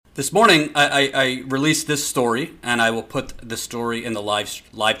This morning, I released this story, and I will put the story in the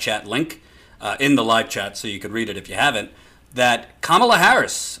live chat link in the live chat so you could read it if you haven't. That Kamala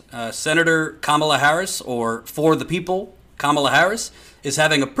Harris, Senator Kamala Harris, or For the People Kamala Harris, is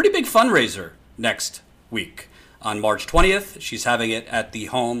having a pretty big fundraiser next week. On March 20th, she's having it at the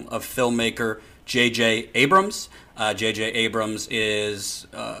home of filmmaker J.J. Abrams. J.J. Abrams is,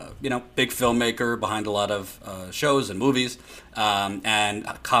 big filmmaker behind a lot of shows and movies. And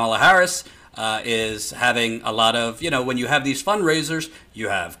Kamala Harris is having a lot of, when you have these fundraisers, you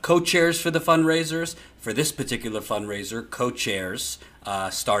have co-chairs for the fundraisers. For this particular fundraiser, co-chairs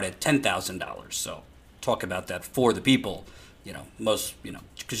start at $10,000. So talk about that for the people.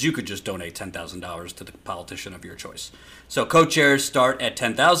 Because you could just donate $10,000 to the politician of your choice. So co-chairs start at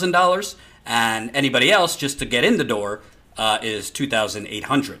 $10,000, and anybody else, just to get in the door, is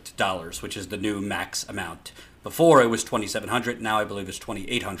 $2,800, which is the new max amount. Before it was $2,700, now I believe it's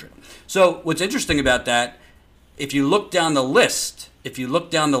 $2,800. So what's interesting about that, if you look down the list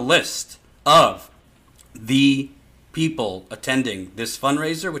of the people attending this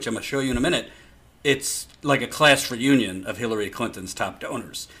fundraiser, which I'm going to show you in a minute, it's like a class reunion of Hillary Clinton's top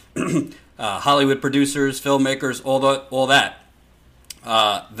donors. Hollywood producers, filmmakers, all that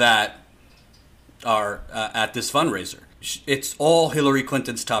are at this fundraiser. It's all Hillary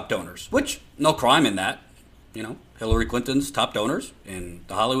Clinton's top donors, which no crime in that. Hillary Clinton's top donors in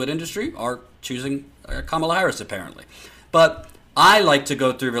the Hollywood industry are choosing Kamala Harris, apparently. But I like to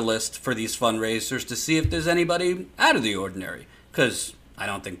go through the list for these fundraisers to see if there's anybody out of the ordinary, because I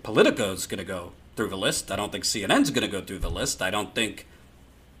don't think Politico's going to go through the list. I don't think CNN's going to go through the list. I don't think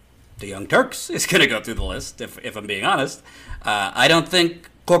the Young Turks is going to go through the list, if I'm being honest. I don't think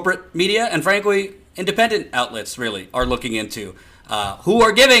corporate media and, frankly, independent outlets really are looking into who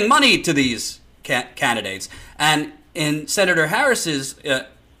are giving money to these candidates. And in Senator Harris's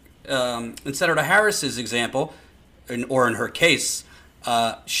example, or in her case,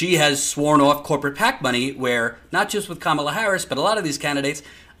 she has sworn off corporate PAC money, where not just with Kamala Harris, but a lot of these candidates,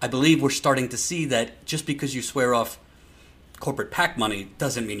 I believe we're starting to see that just because you swear off corporate PAC money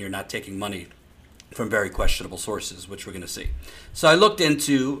doesn't mean you're not taking money from very questionable sources, which we're going to see. So I looked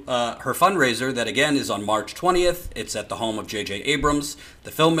into her fundraiser that, again, is on March 20th. It's at the home of J.J. Abrams,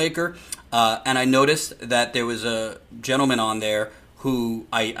 the filmmaker. And I noticed that there was a gentleman on there who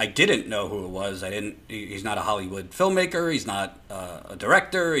I didn't know who it was. He's not a Hollywood filmmaker. He's not a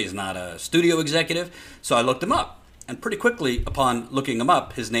director. He's not a studio executive. So I looked him up. And pretty quickly, upon looking him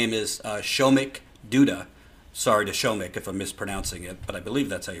up, his name is Shoumik Duda. Sorry to Shoumik if I'm mispronouncing it, but I believe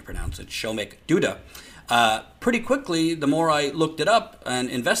that's how you pronounce it, Shoumik Duda. Pretty quickly, the more I looked it up and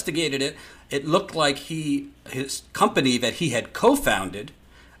investigated it, it looked like his company that he had co-founded,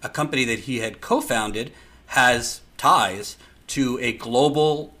 has ties to a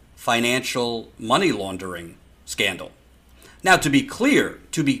global financial money laundering scandal. Now, to be clear,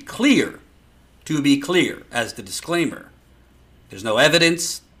 as the disclaimer, there's no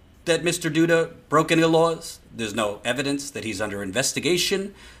evidence that Mr. Duda broke any laws. There's no evidence that he's under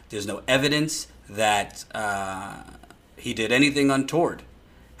investigation. There's no evidence that he did anything untoward.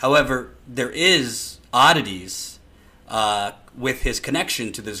 However, there is oddities with his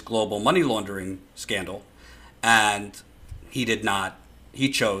connection to this global money laundering scandal, and he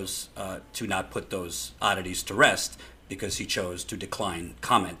chose to not put those oddities to rest because he chose to decline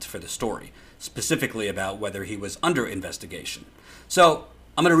comment for the story, specifically about whether he was under investigation. So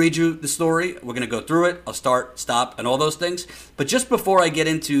I'm going to read you the story. We're going to go through it. I'll start, stop, and all those things. But just before I get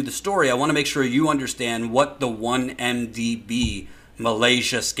into the story, I want to make sure you understand what the 1MDB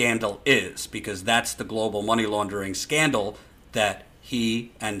Malaysia scandal is, because that's the global money laundering scandal that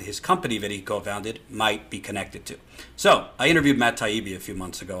he and his company that he co-founded might be connected to. So I interviewed Matt Taibbi a few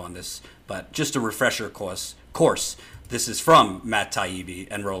months ago on this, but just a refresher course. This is from Matt Taibbi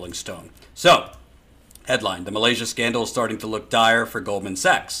and Rolling Stone. So, headline: the Malaysia scandal is starting to look dire for Goldman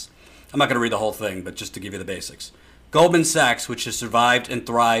Sachs. I'm not going to read the whole thing, but just to give you the basics. Goldman Sachs, which has survived and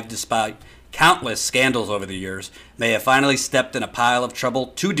thrived despite countless scandals over the years, may have finally stepped in a pile of trouble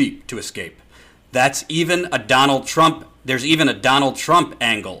too deep to escape. There's even a Donald Trump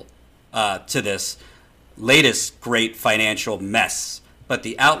angle to this latest great financial mess. But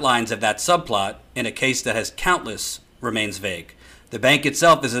the outlines of that subplot, in a case that has countless, remains vague. The bank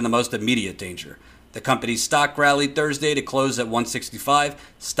itself is in the most immediate danger. The company's stock rallied Thursday to close at 165,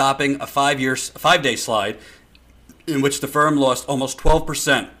 stopping a five-day slide in which the firm lost almost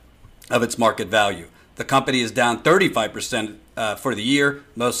 12% of its market value. The company is down 35% for the year,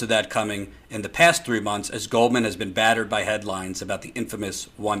 most of that coming in the past 3 months, as Goldman has been battered by headlines about the infamous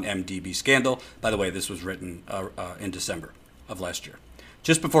 1MDB scandal. By the way, this was written in December of last year.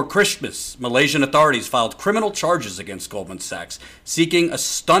 Just before Christmas, Malaysian authorities filed criminal charges against Goldman Sachs, seeking a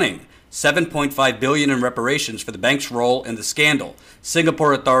stunning $7.5 billion in reparations for the bank's role in the scandal.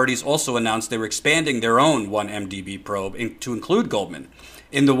 Singapore authorities also announced they were expanding their own 1MDB probe to include Goldman.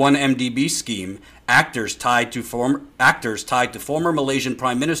 In the 1MDB scheme, actors tied to former Malaysian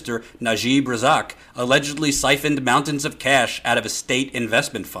Prime Minister Najib Razak allegedly siphoned mountains of cash out of a state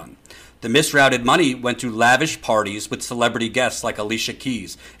investment fund. The misrouted money went to lavish parties with celebrity guests like Alicia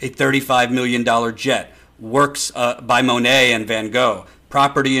Keys, a $35 million jet, works by Monet and Van Gogh,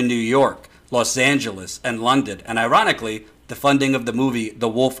 property in New York, Los Angeles, and London, and ironically, the funding of the movie The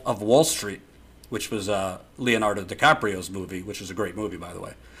Wolf of Wall Street, which was Leonardo DiCaprio's movie, which was a great movie, by the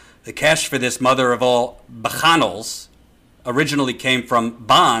way. The cash for this mother of all bacchanals originally came from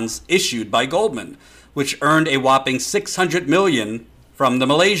bonds issued by Goldman, which earned a whopping $600 million from the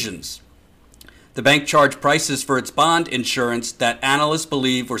Malaysians. The bank charged prices for its bond insurance that analysts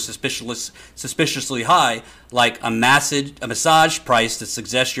believe were suspiciously high, like a massage price that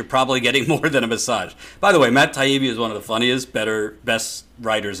suggests you're probably getting more than a massage. By the way, Matt Taibbi is one of the funniest, best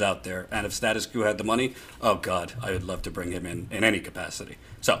writers out there. And if Status Quo had the money, oh God, I would love to bring him in any capacity.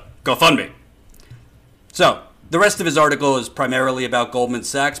 So, GoFundMe. So, the rest of his article is primarily about Goldman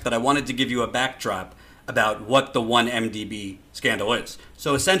Sachs, but I wanted to give you a backdrop about what the 1MDB scandal is.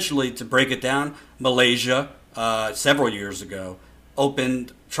 So essentially, to break it down, Malaysia, several years ago,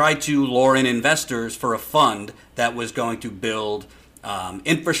 tried to lure in investors for a fund that was going to build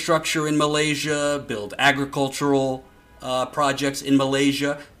infrastructure in Malaysia, build agricultural projects in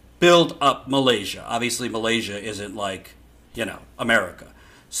Malaysia, build up Malaysia. Obviously, Malaysia isn't like, America.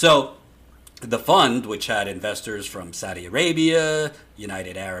 So the fund, which had investors from Saudi Arabia,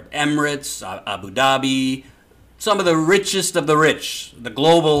 United Arab Emirates, Abu Dhabi, some of the richest of the rich, the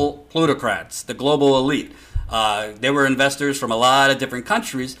global plutocrats, the global elite. There were investors from a lot of different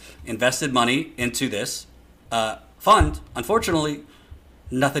countries invested money into this fund. Unfortunately,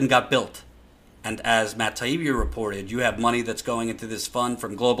 nothing got built. And as Matt Taibbi reported, you have money that's going into this fund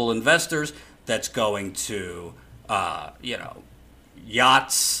from global investors that's going to,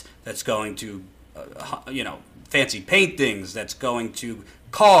 yachts, that's going to, fancy paintings, that's going to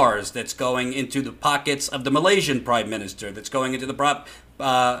cars, that's going into the pockets of the Malaysian Prime Minister, that's going into the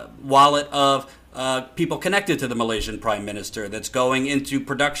wallet of people connected to the Malaysian Prime Minister, that's going into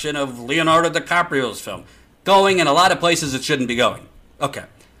production of Leonardo DiCaprio's film, going in a lot of places it shouldn't be going. Okay,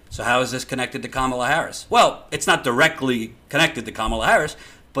 so how is this connected to Kamala Harris? Well, it's not directly connected to Kamala Harris,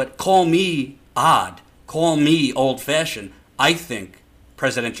 but call me odd, call me old-fashioned. I think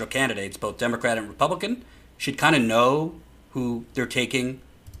presidential candidates, both Democrat and Republican, should kind of know who they're taking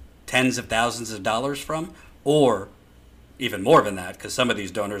tens of thousands of dollars from, or even more than that, because some of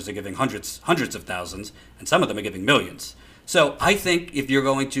these donors are giving hundreds of thousands, and some of them are giving millions. So I think if you're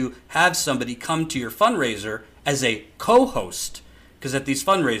going to have somebody come to your fundraiser as a co-host, because at these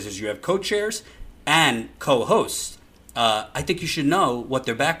fundraisers you have co-chairs and co-hosts, I think you should know what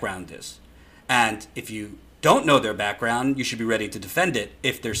their background is. And if you don't know their background, you should be ready to defend it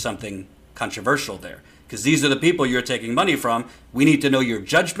if there's something controversial there. Because these are the people you're taking money from. We need to know your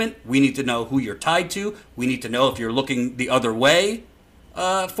judgment. We need to know who you're tied to. We need to know if you're looking the other way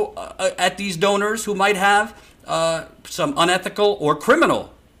at these donors who might have some unethical or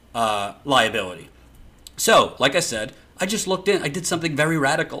criminal liability. So, like I said, I just looked in. I did something very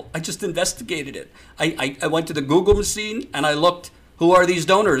radical. I just investigated it. I went to the Google machine and I looked, who are these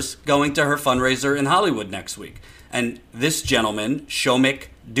donors going to her fundraiser in Hollywood next week? And this gentleman, Shomik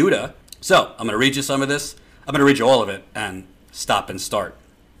Duda. So I'm going to read you some of this. I'm going to read you all of it and stop and start.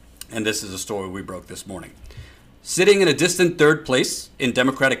 And this is a story we broke this morning. Sitting in a distant third place in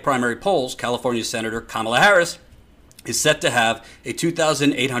Democratic primary polls, California Senator Kamala Harris is set to have a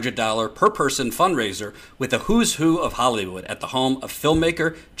 $2,800 per person fundraiser with a who's who of Hollywood at the home of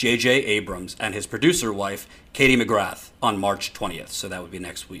filmmaker J.J. Abrams and his producer wife, Katie McGrath, on March 20th. So that would be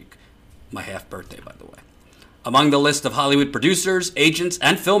next week. My half birthday, by the way. Among the list of Hollywood producers, agents,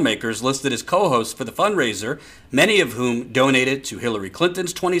 and filmmakers listed as co-hosts for the fundraiser, many of whom donated to Hillary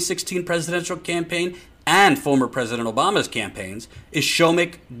Clinton's 2016 presidential campaign and former President Obama's campaigns, is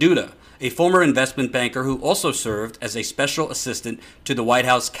Shomik Duda, a former investment banker who also served as a special assistant to the White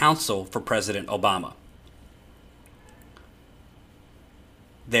House counsel for President Obama.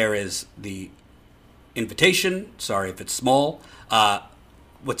 There is the invitation. Sorry if it's small.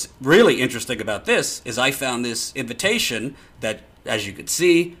 What's really interesting about this is I found this invitation that, as you could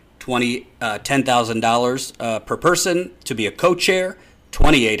see, $10,000 per person to be a co-chair,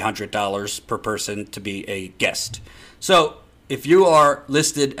 $2,800 per person to be a guest. So if you are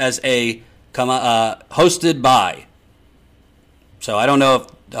listed as a hosted by So I don't know if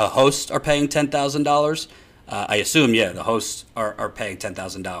the hosts are paying $10,000. I assume, yeah, the hosts are paying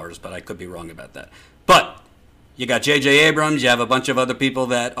 $10,000, but I could be wrong about that. But you got J.J. Abrams. You have a bunch of other people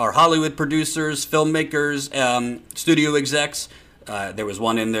that are Hollywood producers, filmmakers, studio execs. There was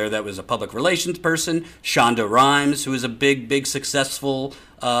one in there that was a public relations person, Shonda Rhimes, who is a big, successful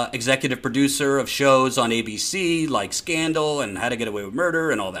executive producer of shows on ABC like Scandal and How to Get Away with Murder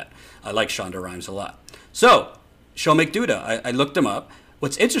and all that. I like Shonda Rhimes a lot. So, Shomek Duda, I looked him up.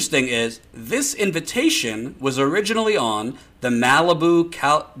 What's interesting is this invitation was originally on the Malibu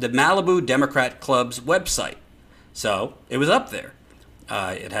Democrat Club's website. So, it was up there.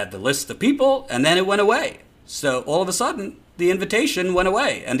 It had the list of people, and then it went away. So, all of a sudden, the invitation went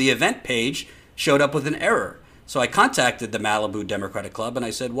away, and the event page showed up with an error. So I contacted the Malibu Democratic Club, and I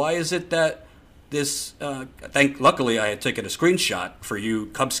said, why is it that this, luckily I had taken a screenshot for you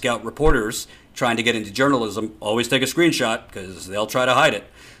Cub Scout reporters trying to get into journalism. Always take a screenshot, because they'll try to hide it.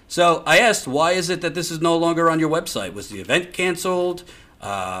 So I asked, why is it that this is no longer on your website? Was the event canceled?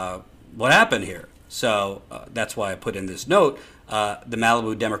 What happened here? So that's why I put in this note. The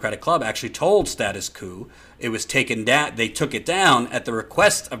Malibu Democratic Club actually told Status Quo it was taken down. They took it down at the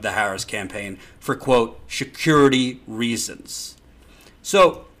request of the Harris campaign for, quote, security reasons.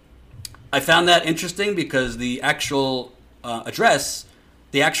 So I found that interesting because the actual address,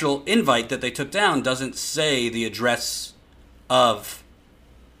 the actual invite that they took down doesn't say the address of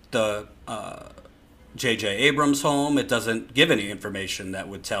the J.J. Abrams home. It doesn't give any information that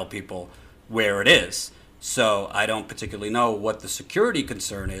would tell people where it is. So I don't particularly know what the security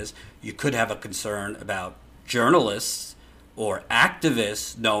concern is. You could have a concern about journalists or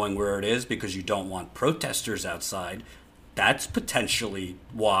activists knowing where it is because you don't want protesters outside. That's potentially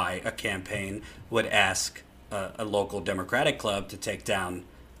why a campaign would ask a local Democratic club to take down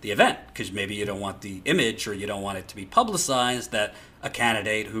the event, because maybe you don't want the image or you don't want it to be publicized that a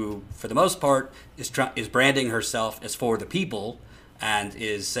candidate who, for the most part, is branding herself as for the people and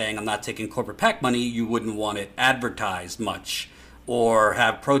is saying, I'm not taking corporate PAC money, you wouldn't want it advertised much, or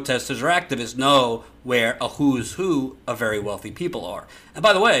have protesters or activists know where a who's who of very wealthy people are. And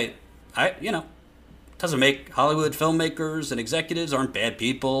by the way, doesn't make Hollywood filmmakers and executives aren't bad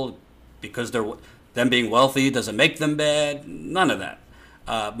people because them being wealthy doesn't make them bad. None of that.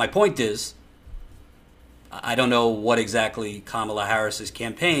 My point is, I don't know what exactly Kamala Harris's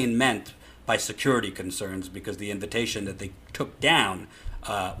campaign meant by security concerns, because the invitation that they took down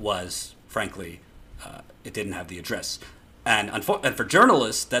was, frankly, it didn't have the address. And for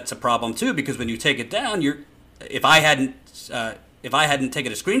journalists, that's a problem too, because when you take it down, if I hadn't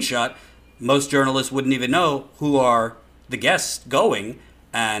taken a screenshot, most journalists wouldn't even know who are the guests going,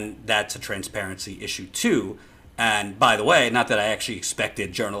 and that's a transparency issue too. And by the way, not that I actually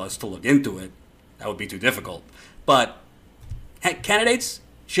expected journalists to look into it, that would be too difficult, but candidates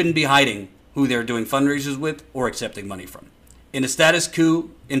shouldn't be hiding who they're doing fundraisers with or accepting money from. In a Status Quo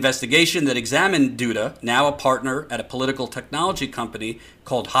investigation that examined Duda, now a partner at a political technology company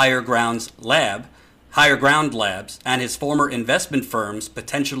called Higher Ground Labs, and his former investment firm's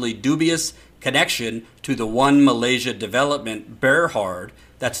potentially dubious connection to the One Malaysia Development Berhad,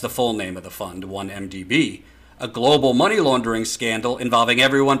 that's the full name of the fund, 1MDB, a global money laundering scandal involving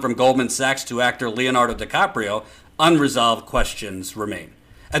everyone from Goldman Sachs to actor Leonardo DiCaprio, unresolved questions remain.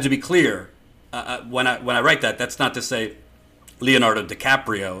 And to be clear, when I write that, that's not to say Leonardo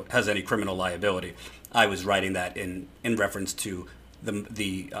DiCaprio has any criminal liability. I was writing that in reference to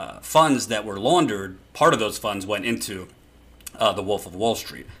the funds that were laundered. Part of those funds went into the Wolf of Wall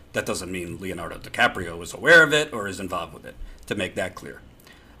Street. That doesn't mean Leonardo DiCaprio was aware of it or is involved with it, to make that clear.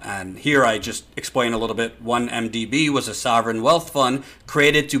 And here I just explain a little bit. 1MDB was a sovereign wealth fund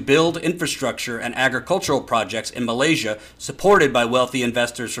created to build infrastructure and agricultural projects in Malaysia, supported by wealthy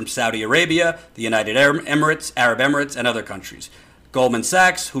investors from Saudi Arabia, the United Arab Emirates, and other countries. Goldman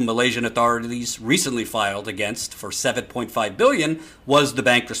Sachs, whom Malaysian authorities recently filed against for $7.5 billion, was the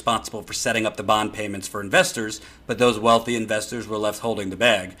bank responsible for setting up the bond payments for investors, but those wealthy investors were left holding the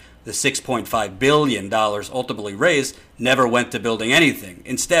bag. The $6.5 billion ultimately raised never went to building anything.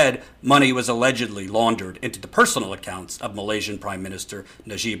 Instead, money was allegedly laundered into the personal accounts of Malaysian Prime Minister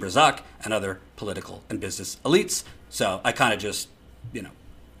Najib Razak and other political and business elites. So I kind of just,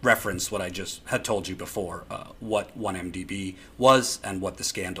 reference what I just had told you before, what 1MDB was and what the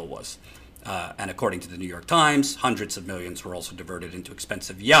scandal was. And according to the New York Times, hundreds of millions were also diverted into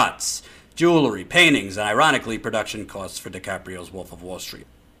expensive yachts, jewelry, paintings, and ironically, production costs for DiCaprio's Wolf of Wall Street.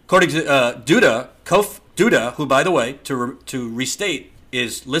 According to Duda, who, by the way, to restate,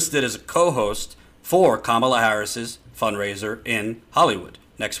 is listed as a co-host for Kamala Harris's fundraiser in Hollywood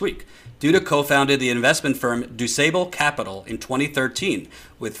next week. Duda co-founded the investment firm DuSable Capital in 2013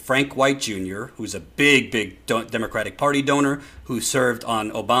 with Frank White Jr., who's a big Democratic Party donor who served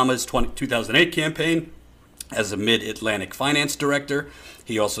on Obama's 2008 campaign as a Mid-Atlantic finance director.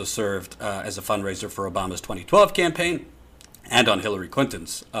 He also served as a fundraiser for Obama's 2012 campaign and on Hillary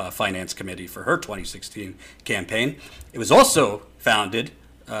Clinton's finance committee for her 2016 campaign. It was also founded,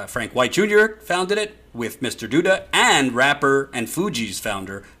 Frank White Jr. founded it with Mr. Duda and rapper and Fugees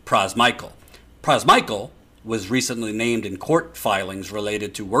founder Pras Michael. Pras Michael was recently named in court filings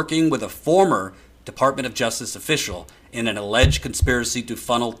related to working with a former Department of Justice official in an alleged conspiracy to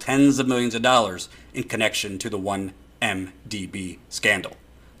funnel tens of millions of dollars in connection to the 1MDB scandal.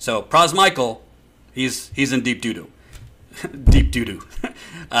 So Pras Michael, he's in deep doo-doo. Deep doo-doo.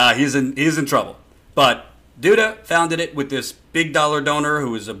 He's in trouble. But Duda founded it with this big dollar donor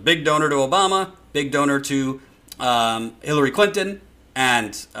who was a big donor to Obama, big donor to Hillary Clinton,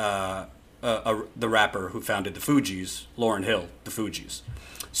 and the rapper who founded the Fugees, Lauryn Hill, the Fugees.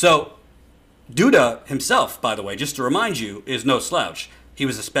 So Duda himself, by the way, just to remind you, is no slouch. He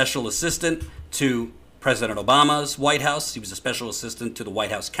was a special assistant to President Obama's White House. He was a special assistant to the White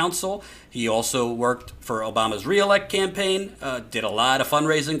House counsel. He also worked for Obama's re-elect campaign, did a lot of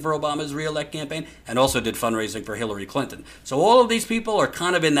fundraising for Obama's re-elect campaign, and also did fundraising for Hillary Clinton. So all of these people are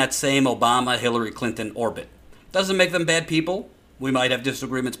kind of in that same Obama-Hillary Clinton orbit. Doesn't make them bad people. We might have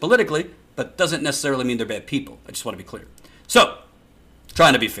disagreements politically, but doesn't necessarily mean they're bad people. I just want to be clear. So,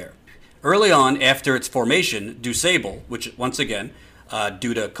 trying to be fair. Early on, after its formation, DuSable, which once again,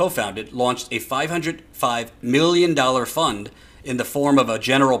 Duda co-founded, launched a $505 million fund in the form of a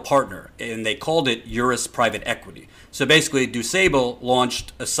general partner, and they called it Eurus Private Equity. So basically, DuSable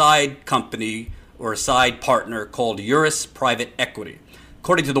launched a side company or a side partner called Eurus Private Equity.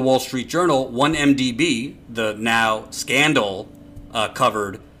 According to the Wall Street Journal, 1MDB, the now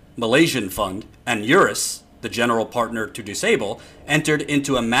scandal-covered Malaysian fund, and Eurus, the general partner to DuSable, entered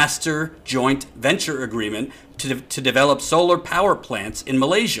into a master joint venture agreement to develop solar power plants in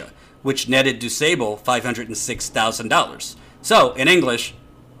Malaysia, which netted DuSable $506,000. So, in English,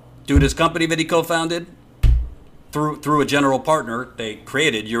 Duda's company that he co-founded, through a general partner, they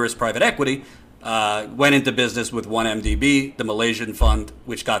created Eurus Private Equity, went into business with 1MDB, the Malaysian fund,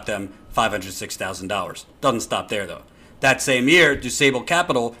 which got them $506,000. Doesn't stop there, though. That same year, DuSable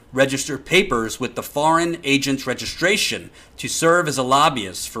Capital registered papers with the Foreign Agents Registration to serve as a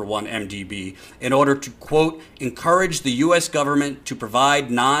lobbyist for 1MDB in order to, quote, encourage the U.S. government to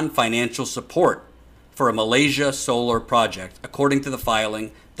provide non-financial support for a Malaysia solar project, according to the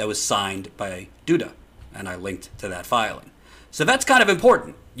filing that was signed by Duda. And I linked to that filing. So that's kind of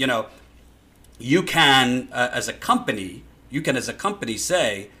important. You know, you can, as a company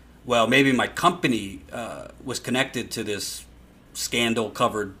say, well, maybe my company was connected to this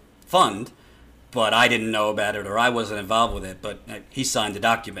scandal-covered fund, but I didn't know about it or I wasn't involved with it, but he signed the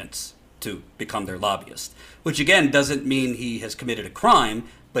documents to become their lobbyist, which again doesn't mean he has committed a crime,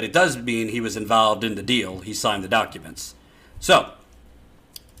 but it does mean he was involved in the deal. He signed the documents. So,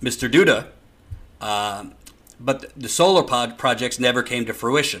 Mr. Duda, but the solar projects never came to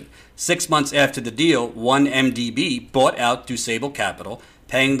fruition. 6 months after the deal, 1MDB bought out DuSable Capital,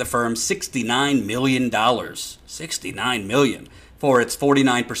 paying the firm $69 million, $69 million, for its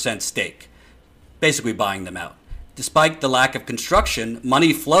 49% stake, basically buying them out. Despite the lack of construction,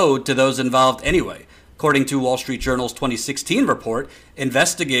 money flowed to those involved anyway. According to Wall Street Journal's 2016 report,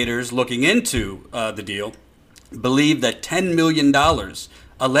 investigators looking into the deal believe that $10 million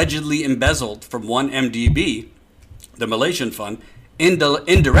allegedly embezzled from 1MDB, the Malaysian fund,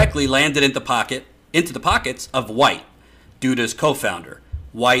 indirectly landed into the pockets of White, Duda's co-founder.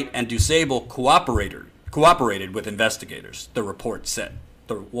 White and DuSable cooperated with investigators, the report said,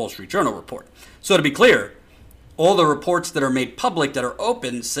 the Wall Street Journal report. So to be clear, all the reports that are made public that are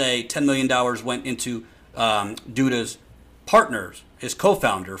open say $10 million went into Duda's partners, his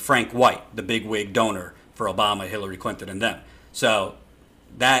co-founder, Frank White, the bigwig donor for Obama, Hillary Clinton, and them. So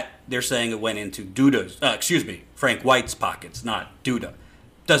that they're saying it went into Frank White's pockets, not Duda.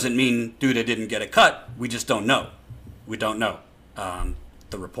 Doesn't mean Duda didn't get a cut. We just don't know. We don't know.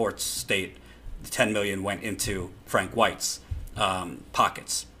 The reports state the $10 million went into Frank White's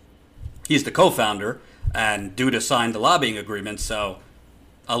pockets. He's the co-founder, and Duda signed the lobbying agreement, so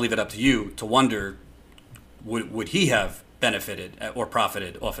I'll leave it up to you to wonder, would he have benefited or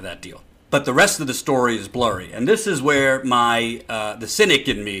profited off of that deal? But the rest of the story is blurry, and this is where the cynic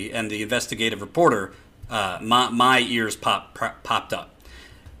in me and the investigative reporter, my ears popped up.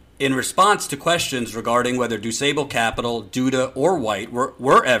 In response to questions regarding whether Dusable Capital, Duda, or White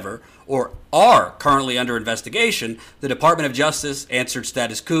were ever or are currently under investigation, the Department of Justice answered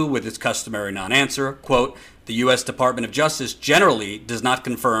status quo with its customary non-answer. Quote, the U.S. Department of Justice generally does not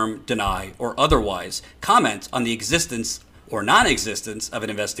confirm, deny, or otherwise comment on the existence or non-existence of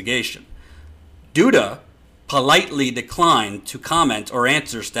an investigation. Duda politely declined to comment or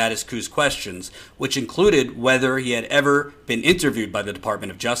answer status quo's questions, which included whether he had ever been interviewed by the Department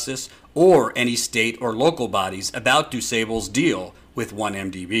of Justice or any state or local bodies about Dusable's deal with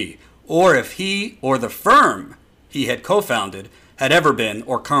 1MDB, or if he or the firm he had co-founded had ever been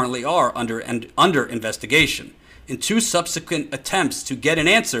or currently are under investigation. In two subsequent attempts to get an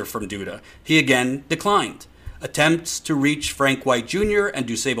answer from Duda, he again declined. Attempts to reach Frank White Jr. and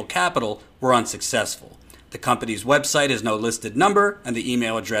Dusable Capital were unsuccessful. The company's website has no listed number, and the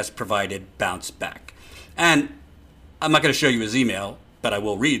email address provided bounced back. And I'm not going to show you his email, but I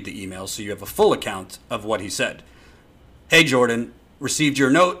will read the email so you have a full account of what he said. Hey, Jordan, received your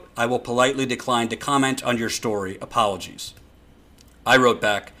note. I will politely decline to comment on your story. Apologies. I wrote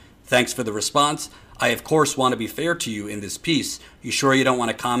back, thanks for the response. I, of course, want to be fair to you in this piece. You sure you don't want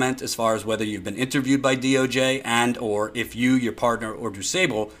to comment as far as whether you've been interviewed by DOJ and or if you, your partner, or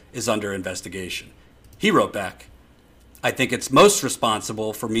Dusable is under investigation? He wrote back, I think it's most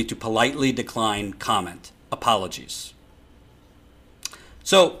responsible for me to politely decline comment. Apologies.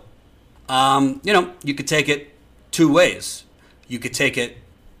 So, you could take it two ways. You could take it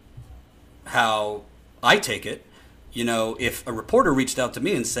how I take it. If a reporter reached out to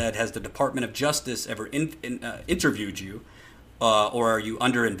me and said, has the Department of Justice ever interviewed you or are you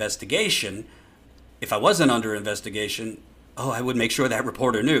under investigation? If I wasn't under investigation, I would make sure that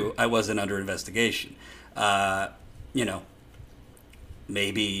reporter knew I wasn't under investigation.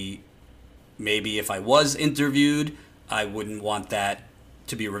 Maybe if I was interviewed, I wouldn't want that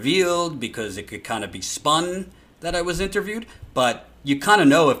to be revealed because it could kind of be spun that I was interviewed. But you kind of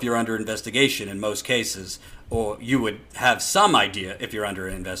know if you're under investigation in most cases, or you would have some idea if you're under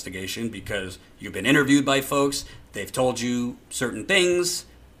investigation because you've been interviewed by folks. They've told you certain things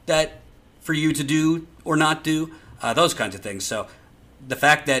that for you to do or not do, those kinds of things. So the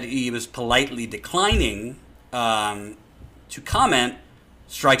fact that he was politely declining to comment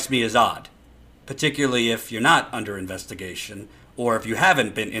strikes me as odd, particularly if you're not under investigation or if you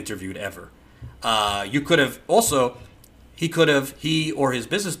haven't been interviewed ever. You could have also, he or his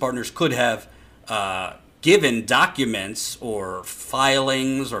business partners could have given documents or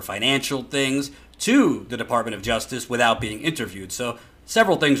filings or financial things to the Department of Justice without being interviewed. So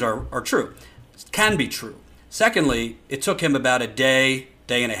several things are true, can be true. Secondly, it took him about a day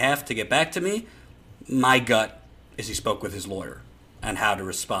and a half to get back to me. My gut is he spoke with his lawyer on how to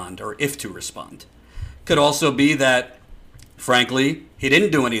respond or if to respond. Could also be that, frankly, he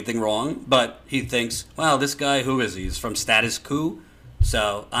didn't do anything wrong, but he thinks, well, this guy, who is he? He's from Status Quo,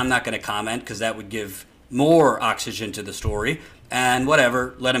 so I'm not going to comment because that would give more oxygen to the story. And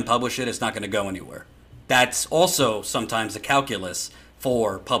whatever, let him publish it. It's not going to go anywhere. That's also sometimes the calculus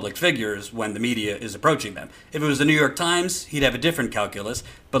for public figures when the media is approaching them. If it was the New York Times, he'd have a different calculus.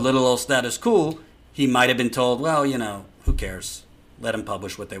 But little old Status Quo, he might have been told, well, who cares? Let them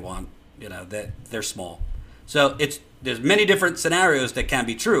publish what they want. They're small. So there's many different scenarios that can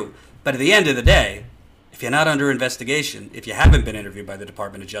be true. But at the end of the day, if you're not under investigation, if you haven't been interviewed by the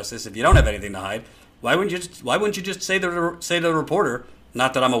Department of Justice, if you don't have anything to hide, why wouldn't you just say to the reporter,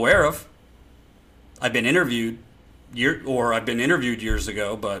 not that I'm aware of, I've been interviewed years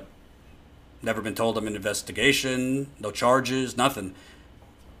ago, but never been told I'm in investigation, no charges, nothing.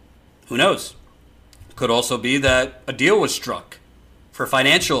 Who knows? Could also be that a deal was struck for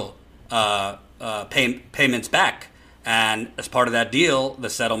financial payments back, and as part of that deal, the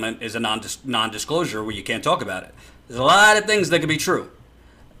settlement is a non-disclosure where you can't talk about it. There's a lot of things that could be true.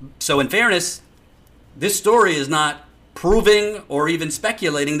 So in fairness, this story is not proving or even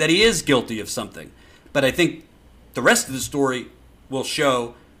speculating that he is guilty of something. But I think the rest of the story will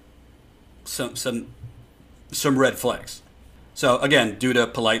show some red flags. So again,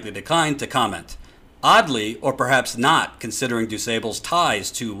 Duda politely declined to comment. Oddly, or perhaps not, considering Dusable's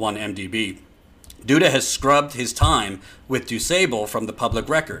ties to 1MDB, Duda has scrubbed his time with Dusable from the public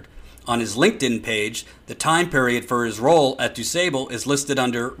record. On his LinkedIn page, the time period for his role at Dusable is listed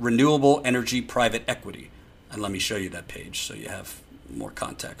under Renewable Energy Private Equity. And let me show you that page so you have more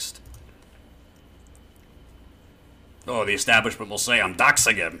context. Oh, the establishment will say, I'm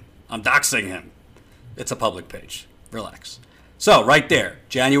doxing him. It's a public page. Relax. So, right there,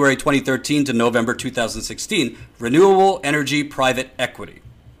 January 2013 to November 2016, Renewable Energy Private Equity.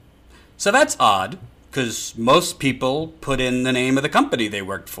 So that's odd. because most people put in the name of the company they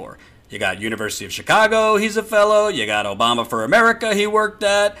worked for. You got University of Chicago, he's a fellow. You got Obama for America, he worked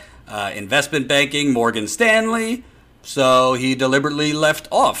at. Investment banking, Morgan Stanley. So he deliberately left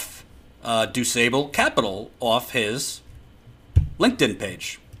off Dusable Capital off his LinkedIn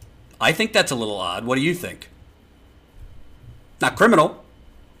page. I think that's a little odd. What do you think? Not criminal,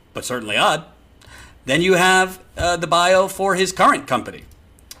 but certainly odd. Then you have the bio for his current company,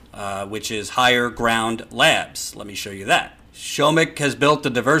 which is Higher Ground Labs. Let me show you that. Shomik has built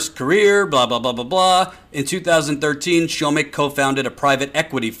a diverse career, blah, blah, blah, blah, blah. In 2013, Shomik co-founded a private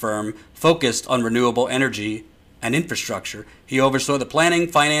equity firm focused on renewable energy and infrastructure. He oversaw the planning,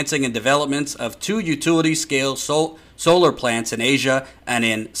 financing, and developments of 2 utility-scale solar plants in Asia and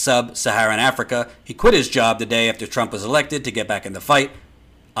in sub-Saharan Africa. He quit his job the day after Trump was elected to get back in the fight.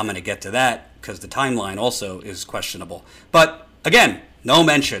 I'm going to get to that because the timeline also is questionable. But again, no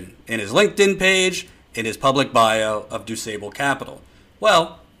mention in his LinkedIn page, in his public bio of Dusable Capital.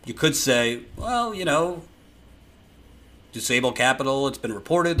 Well, you could say, well, you know, Dusable Capital, it's been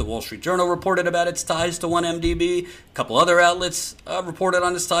reported, the Wall Street Journal reported about its ties to 1MDB, a couple other outlets reported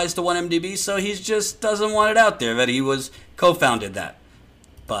on its ties to 1MDB, so he just doesn't want it out there that he was co-founded that.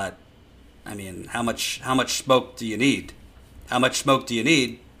 But, I mean, how much smoke do you need? How much smoke do you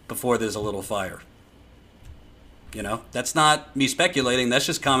need before there's a little fire? You know, that's not me speculating, that's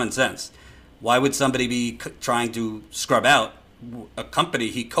just common sense. Why would somebody be trying to scrub out a company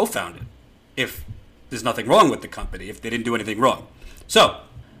he co-founded if there's nothing wrong with the company, if they didn't do anything wrong? So,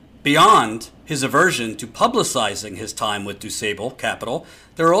 beyond his aversion to publicizing his time with Dusable Capital,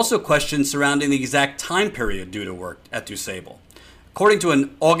 there are also questions surrounding the exact time period Duda worked at Dusable. According to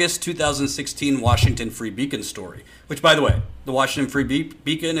an August 2016 Washington Free Beacon story, which, by the way, the Washington Free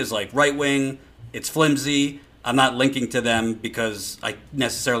Beacon is like right-wing, it's flimsy. I'm not linking to them because I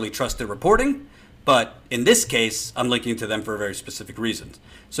necessarily trust their reporting, but in this case, I'm linking to them for very specific reasons.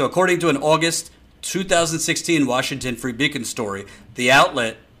 So according to an August 2016 Washington Free Beacon story, the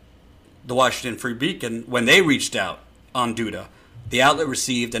outlet, the Washington Free Beacon, when they reached out on Duda, the outlet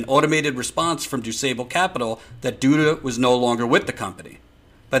received an automated response from Dusable Capital that Duda was no longer with the company.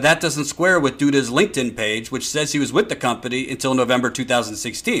 But that doesn't square with Duda's LinkedIn page, which says he was with the company until November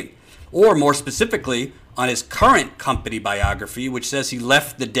 2016. Or more specifically, on his current company biography, which says he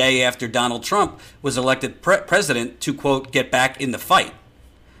left the day after Donald Trump was elected president to, quote, get back in the fight.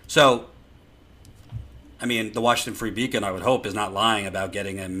 So, I mean, the Washington Free Beacon, I would hope, is not lying about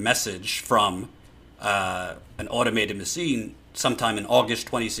getting a message from an automated machine sometime in August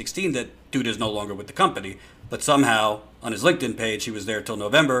 2016 that Duda is no longer with the company. But somehow, on his LinkedIn page, he was there till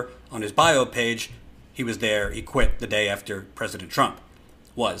November. On his bio page, he was there. He quit the day after President Trump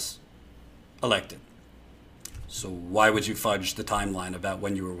was elected. So why would you fudge the timeline about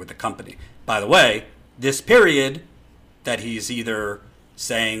when you were with the company? By the way, this period that he's either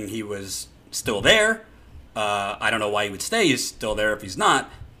saying he was still there, I don't know why he would stay he's still there if he's not,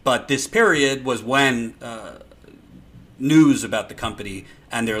 but this period was when news about the company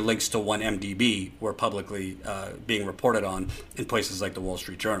and their links to 1MDB were publicly being reported on in places like the Wall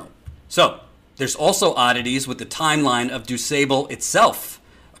Street Journal. So there's also oddities with the timeline of Dusable itself.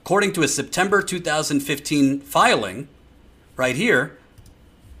 According to a September 2015 filing, right here,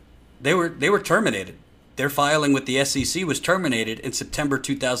 they were terminated. Their filing with the SEC was terminated in September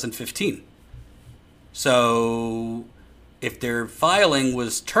 2015. So, if their filing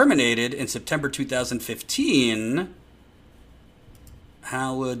was terminated in September 2015,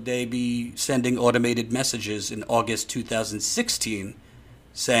 how would they be sending automated messages in August 2016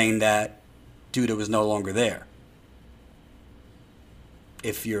 saying that Duda was no longer there?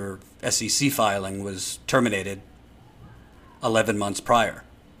 If your SEC filing was terminated 11 months prior.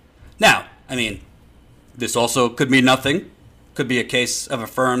 Now, I mean, this also could mean nothing. Could be a case of a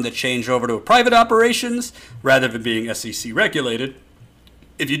firm that changed over to a private operations rather than being SEC regulated.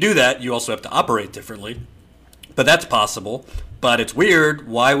 If you do that, you also have to operate differently. But that's possible. But it's weird.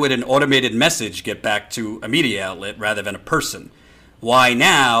 Why would an automated message get back to a media outlet rather than a person? Why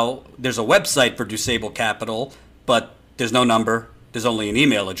now there's a website for Dusable Capital, but there's no number. There's only an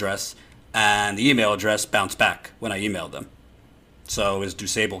email address, and the email address bounced back when I emailed them. So is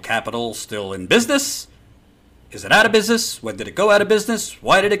Dusable Capital still in business? Is it out of business? When did it go out of business?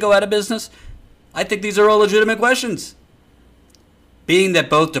 Why did it go out of business? I think these are all legitimate questions. Being that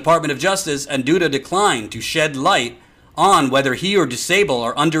both Department of Justice and Duda declined to shed light on whether he or Dusable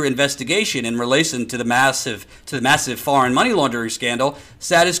are under investigation in relation to the massive foreign money laundering scandal,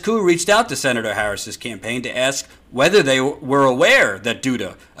 Status Quo reached out to Senator Harris's campaign to ask whether they were aware that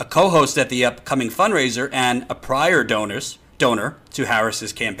Duda, a co-host at the upcoming fundraiser and a prior donor, donor to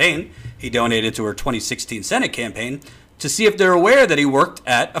Harris's campaign. He donated to her 2016 Senate campaign to see if they're aware that he worked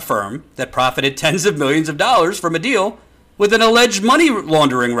at a firm that profited tens of millions of dollars from a deal with an alleged money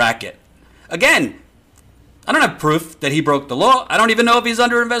laundering racket. Again, I don't have proof that he broke the law. I don't even know if he's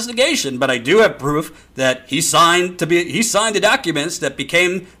under investigation, but I do have proof that he signed the documents that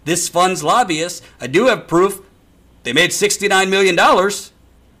became this fund's lobbyists. I do have proof they made $69 million.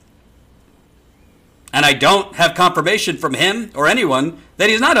 And I don't have confirmation from him or anyone that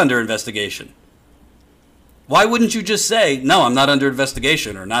he's not under investigation. Why wouldn't you just say, no, I'm not under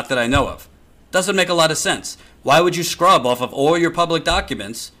investigation, or not that I know of? Doesn't make a lot of sense. Why would you scrub off of all your public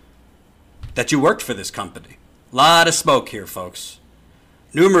documents that you worked for this company? A lot of smoke here, folks.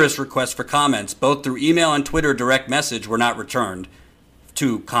 Numerous requests for comments, both through email and Twitter direct message, were not returned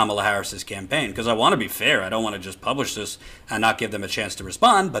to Kamala Harris's campaign, because I want to be fair. I don't want to just publish this and not give them a chance to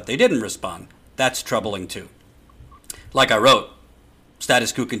respond, but they didn't respond. That's troubling too. Like I wrote,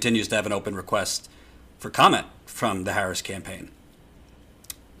 Status Quo continues to have an open request for comment from the Harris campaign.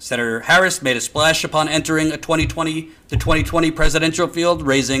 Senator Harris made a splash upon entering the 2020 presidential field,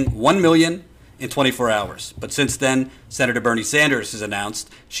 raising $1 million in 24 hours. But since then, Senator Bernie Sanders has announced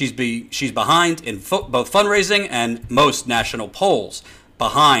she's behind in both fundraising and most national polls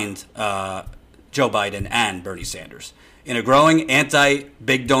behind Joe Biden and Bernie Sanders. In a growing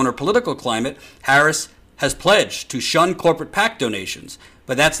anti-big donor political climate, Harris has pledged to shun corporate PAC donations,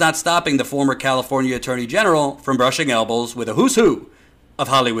 but that's not stopping the former California Attorney General from brushing elbows with a who's who of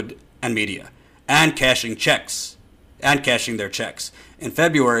Hollywood and media and cashing their checks. In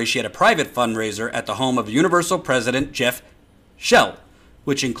February, she had a private fundraiser at the home of Universal President Jeff Shell,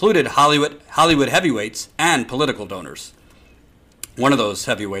 which included Hollywood heavyweights and political donors. One of those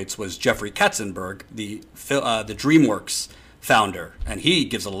heavyweights was Jeffrey Katzenberg, the DreamWorks founder, and he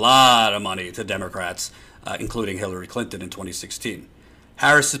gives a lot of money to Democrats, including Hillary Clinton in 2016.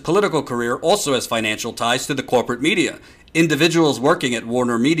 Harris's political career also has financial ties to the corporate media. Individuals working at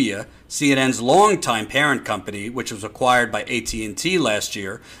Warner Media, CNN's longtime parent company, which was acquired by AT&T last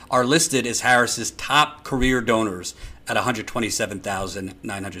year, are listed as Harris's top career donors at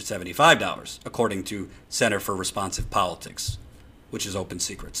 $127,975, according to Center for Responsive Politics, which is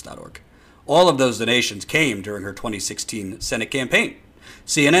opensecrets.org. All of those donations came during her 2016 Senate campaign.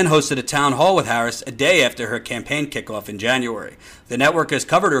 CNN hosted a town hall with Harris a day after her campaign kickoff in January. The network has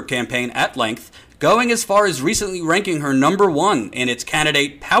covered her campaign at length, going as far as recently ranking her number one in its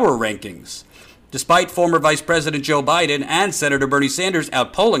candidate power rankings. Despite former Vice President Joe Biden and Senator Bernie Sanders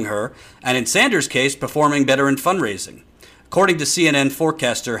outpolling her, and in Sanders' case, performing better in fundraising. According to CNN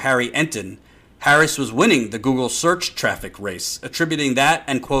forecaster Harry Enton, Harris was winning the Google search traffic race, attributing that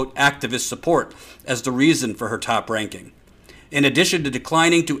and, quote, activist support as the reason for her top ranking. In addition to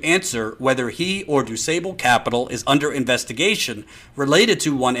declining to answer whether he or DuSable Capital is under investigation related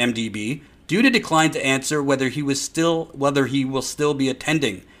to 1MDB, due to decline to answer whether he will still be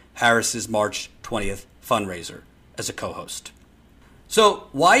attending Harris's March 20th fundraiser as a co-host. So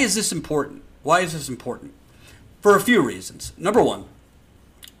why is this important? Why is this important? For a few reasons. Number one,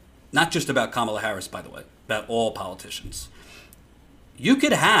 not just about Kamala Harris, by the way, about all politicians. You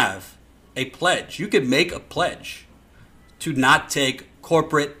could have a pledge. You could make a pledge to not take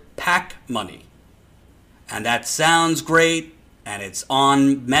corporate PAC money. And that sounds great, and it's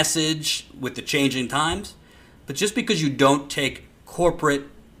on message with the changing times. But just because you don't take corporate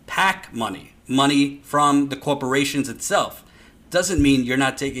PAC money from the corporations itself, doesn't mean you're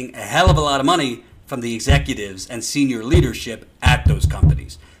not taking a hell of a lot of money from the executives and senior leadership at those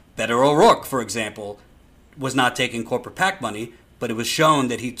companies. Beto O'Rourke, for example, was not taking corporate PAC money, but it was shown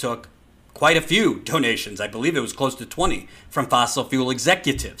that he took quite a few donations. I believe it was close to 20 from fossil fuel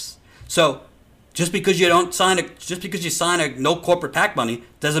executives. So just because you sign a no corporate PAC money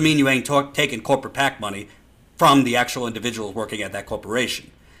doesn't mean you ain't taking corporate PAC money from the actual individuals working at that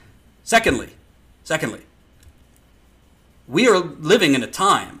corporation. Secondly, we are living in a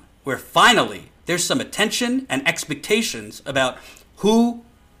time where finally there's some attention and expectations about who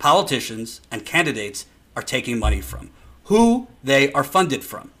politicians and candidates are taking money from, who they are funded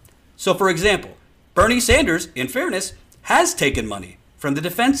from. So, for example, Bernie Sanders, in fairness, has taken money from the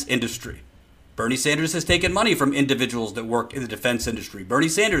defense industry. Bernie Sanders has taken money from individuals that work in the defense industry. Bernie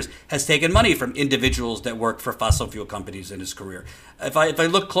Sanders has taken money from individuals that work for fossil fuel companies in his career. If I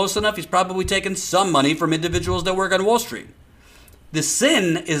look close enough, he's probably taken some money from individuals that work on Wall Street. The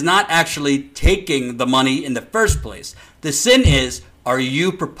sin is not actually taking the money in the first place. The sin is, are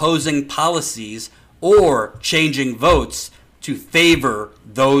you proposing policies or changing votes to favor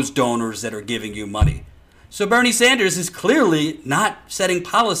those donors that are giving you money? So Bernie Sanders is clearly not setting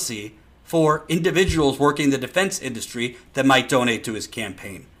policy for individuals working in the defense industry that might donate to his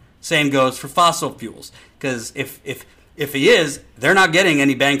campaign. Same goes for fossil fuels, because if he is, they're not getting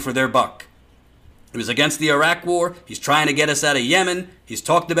any bang for their buck. He was against the Iraq war. He's trying to get us out of Yemen. He's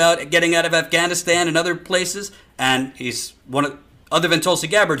talked about getting out of Afghanistan and other places. And he's other than Tulsi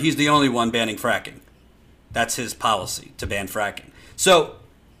Gabbard, he's the only one banning fracking. That's his policy, to ban fracking. So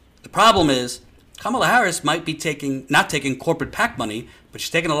the problem is Kamala Harris might be not taking corporate PAC money, but she's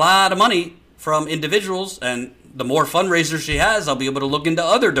taking a lot of money from individuals. And the more fundraisers she has, I'll be able to look into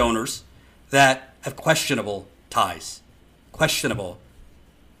other donors that have questionable ties. Questionable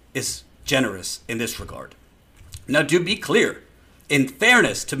is generous in this regard. Now, to be clear, in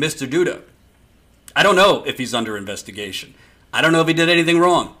fairness to Mr. Duda, I don't know if he's under investigation. I don't know if he did anything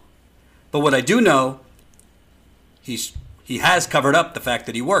wrong. But what I do know, he has covered up the fact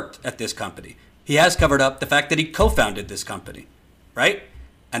that he worked at this company. He has covered up the fact that he co-founded this company, right?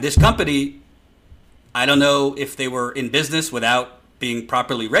 And this company, I don't know if they were in business without being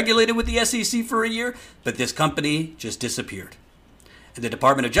properly regulated with the SEC for a year, but this company just disappeared. And the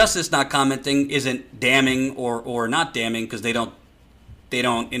Department of Justice not commenting isn't damning or not damning, because they don't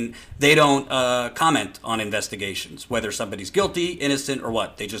comment on investigations, whether somebody's guilty, innocent, or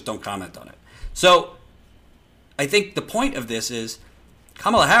what. They just don't comment on it. So I think the point of this is,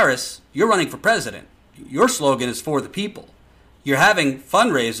 Kamala Harris, you're running for president. Your slogan is for the people. You're having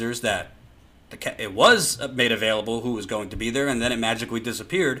fundraisers that it was made available who was going to be there, and then it magically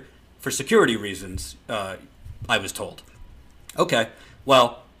disappeared for security reasons, I was told. Okay,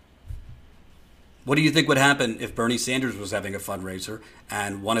 well, what do you think would happen if Bernie Sanders was having a fundraiser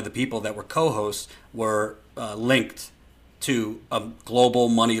and one of the people that were co-hosts were linked to a global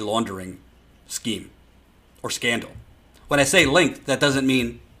money laundering scheme or scandal? When I say linked, that doesn't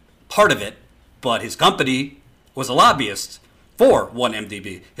mean part of it, but his company was a lobbyist for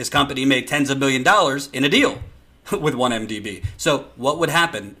 1MDB. His company made tens of $millions in a deal with 1MDB. So what would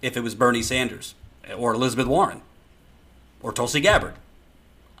happen if it was Bernie Sanders or Elizabeth Warren or Tulsi Gabbard?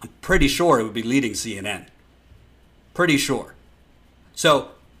 I'm pretty sure it would be leading CNN. Pretty sure.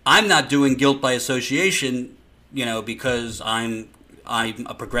 So I'm not doing guilt by association, because I'm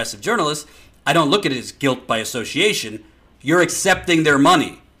a progressive journalist. I don't look at it as guilt by association. You're accepting their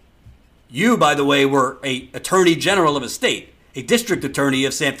money. You, by the way, were an attorney general of a state, a district attorney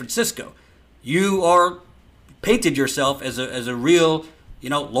of San Francisco. You are painted yourself as a real,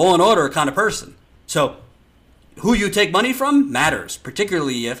 law and order kind of person. So who you take money from matters,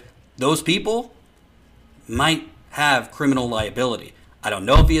 particularly if those people might have criminal liability. I don't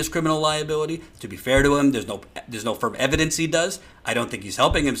know if he has criminal liability. To be fair to him, there's no firm evidence he does. I don't think he's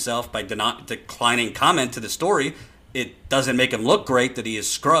helping himself by declining comment to the story. It doesn't make him look great that he has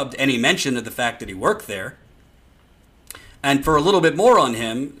scrubbed any mention of the fact that he worked there. And for a little bit more on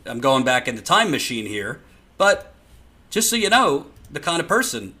him, I'm going back in the time machine here, but just so you know the kind of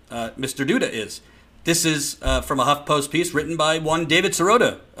person Mr. Duda is. This is from a HuffPost piece written by one David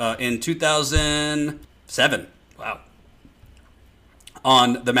Sirota in 2007. Wow.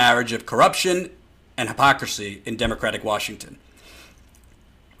 On the marriage of corruption and hypocrisy in Democratic Washington.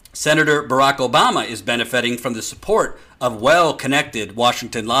 Senator Barack Obama is benefiting from the support of well-connected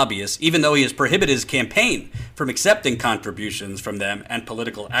Washington lobbyists, even though he has prohibited his campaign from accepting contributions from them and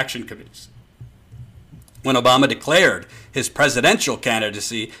political action committees. When Obama declared his presidential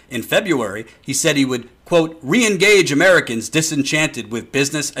candidacy in February, he said he would, quote, re-engage Americans disenchanted with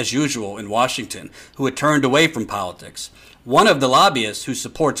business as usual in Washington, who had turned away from politics. One of the lobbyists who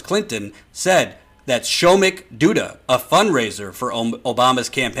supports Clinton said that Shomik Duda, a fundraiser for Obama's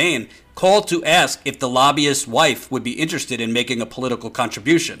campaign, called to ask if the lobbyist's wife would be interested in making a political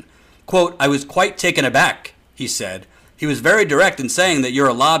contribution. Quote, I was quite taken aback, he said. He was very direct in saying that you're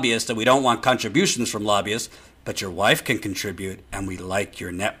a lobbyist and we don't want contributions from lobbyists, but your wife can contribute and we like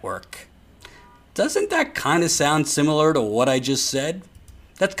your network. Doesn't that kind of sound similar to what I just said?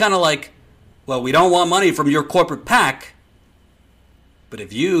 That's kind of like, well, we don't want money from your corporate PAC, but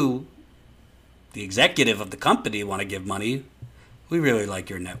if you, the executive of the company, want to give money, we really like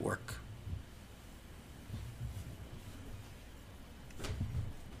your network.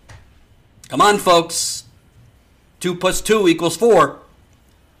 Come on, folks. 2 + 2 = 4.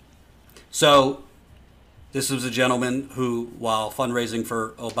 So this was a gentleman who, while fundraising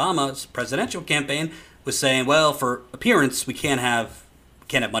for Obama's presidential campaign, was saying, well, for appearance, we can't have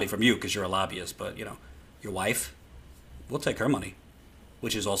money from you because you're a lobbyist, but, your wife, we'll take her money,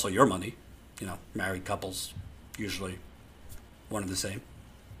 which is also your money. Married couples, usually one and the same.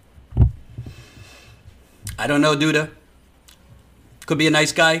 I don't know, Duda. Could be a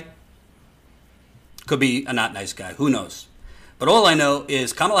nice guy. Could be a not nice guy. Who knows? But all I know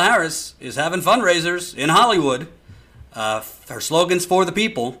is Kamala Harris is having fundraisers in Hollywood. Her slogan's for the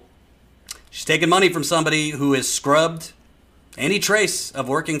people. She's taking money from somebody who has scrubbed any trace of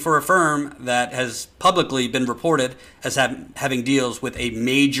working for a firm that has publicly been reported as having deals with a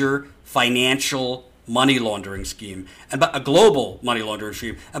major financial money laundering scheme, and a global money laundering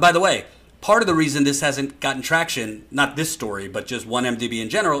scheme. And by the way, part of the reason this hasn't gotten traction, not this story, but just 1MDB in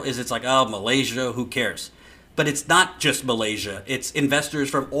general, is it's like, oh, Malaysia, who cares? But it's not just Malaysia. It's investors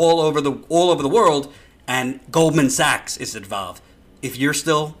from all over the world, and Goldman Sachs is involved. If you're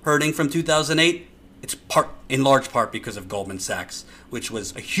still hurting from 2008, it's in large part because of Goldman Sachs, which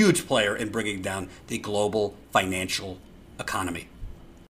was a huge player in bringing down the global financial economy.